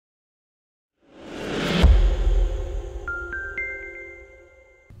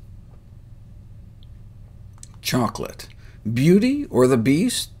chocolate? Beauty or the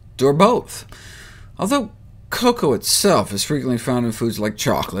beast, or both? Although cocoa itself is frequently found in foods like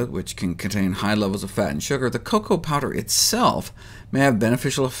chocolate, which can contain high levels of fat and sugar, the cocoa powder itself may have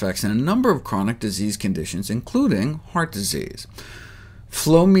beneficial effects in a number of chronic disease conditions, including heart disease.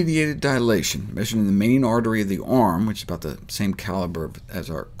 Flow-mediated dilation, measured in the main artery of the arm, which is about the same caliber as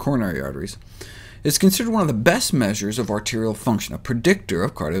our coronary arteries, is considered one of the best measures of arterial function, a predictor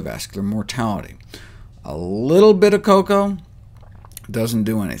of cardiovascular mortality. A little bit of cocoa doesn't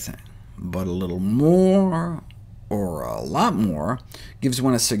do anything, but a little more, or a lot more, gives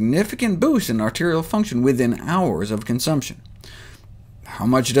one a significant boost in arterial function within hours of consumption. How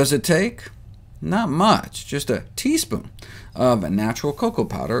much does it take? Not much, just a teaspoon of a natural cocoa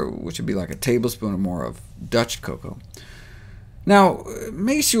powder, which would be like a tablespoon or more of Dutch cocoa. Now, it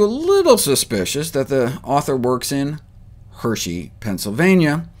makes you a little suspicious that the author works in Hershey,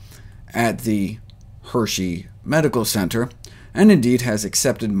 Pennsylvania, at the Hershey Medical Center, and indeed has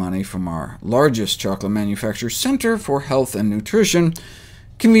accepted money from our largest chocolate manufacturer, Center for Health and Nutrition,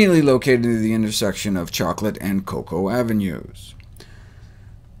 conveniently located near the intersection of Chocolate and Cocoa Avenues.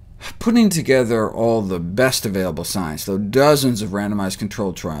 Putting together all the best available science, though dozens of randomized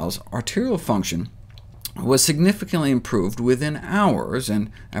controlled trials, arterial function was significantly improved within hours,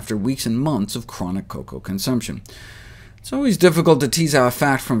 and after weeks and months of chronic cocoa consumption. It's always difficult to tease out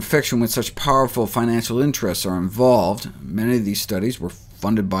fact from fiction when such powerful financial interests are involved. Many of these studies were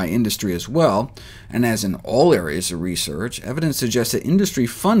funded by industry as well, and as in all areas of research, evidence suggests that industry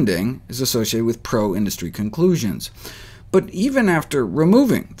funding is associated with pro-industry conclusions. But even after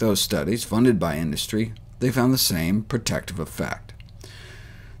removing those studies funded by industry, they found the same protective effect.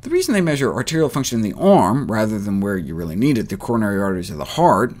 The reason they measure arterial function in the arm, rather than where you really need it, the coronary arteries of the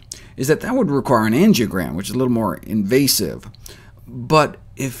heart, is that that would require an angiogram, which is a little more invasive. But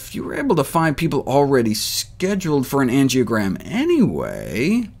if you were able to find people already scheduled for an angiogram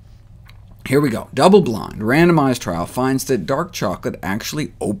anyway— here we go. Double-blind, randomized trial finds that dark chocolate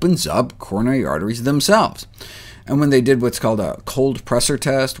actually opens up coronary arteries themselves. And when they did what's called a cold pressor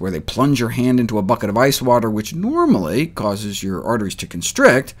test, where they plunge your hand into a bucket of ice water, which normally causes your arteries to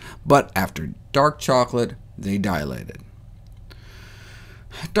constrict, but after dark chocolate, they dilated.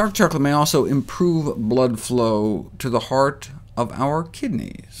 Dark chocolate may also improve blood flow to the heart of our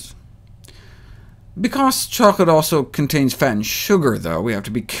kidneys. Because chocolate also contains fat and sugar, though, we have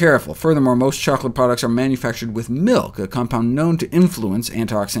to be careful. Furthermore, most chocolate products are manufactured with milk, a compound known to influence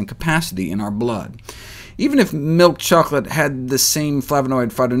antioxidant capacity in our blood. Even if milk chocolate had the same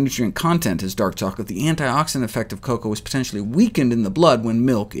flavonoid phytonutrient content as dark chocolate, the antioxidant effect of cocoa is potentially weakened in the blood when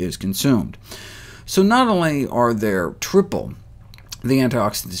milk is consumed. So not only are there triple the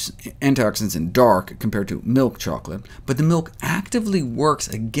antioxidants in dark compared to milk chocolate, but the milk actively works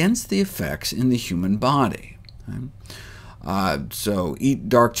against the effects in the human body. So eat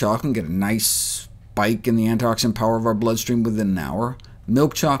dark chocolate and get a nice spike in the antioxidant power of our bloodstream within an hour.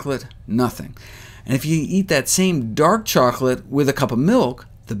 Milk chocolate, nothing. And if you eat that same dark chocolate with a cup of milk,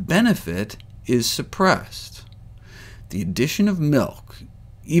 the benefit is suppressed. The addition of milk,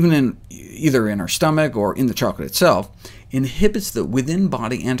 either in our stomach or in the chocolate itself, inhibits the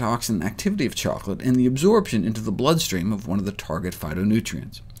within-body antioxidant activity of chocolate and the absorption into the bloodstream of one of the target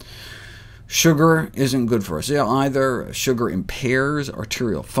phytonutrients. Sugar isn't good for us either. Sugar impairs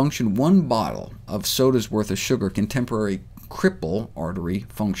arterial function. One bottle of soda's worth of sugar can temporarily cripple artery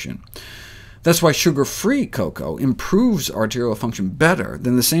function. That's why sugar-free cocoa improves arterial function better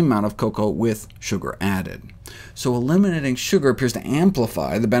than the same amount of cocoa with sugar added. So eliminating sugar appears to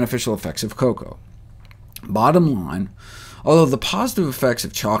amplify the beneficial effects of cocoa. Bottom line, although the positive effects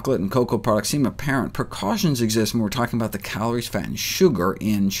of chocolate and cocoa products seem apparent, precautions exist when we're talking about the calories, fat, and sugar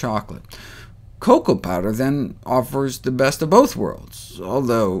in chocolate. Cocoa powder then offers the best of both worlds.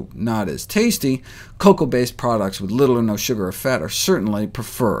 Although not as tasty, cocoa-based products with little or no sugar or fat are certainly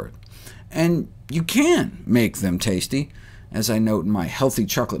preferred. And you can make them tasty, as I note in my healthy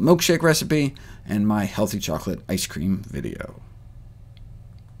chocolate milkshake recipe and my healthy chocolate ice cream video.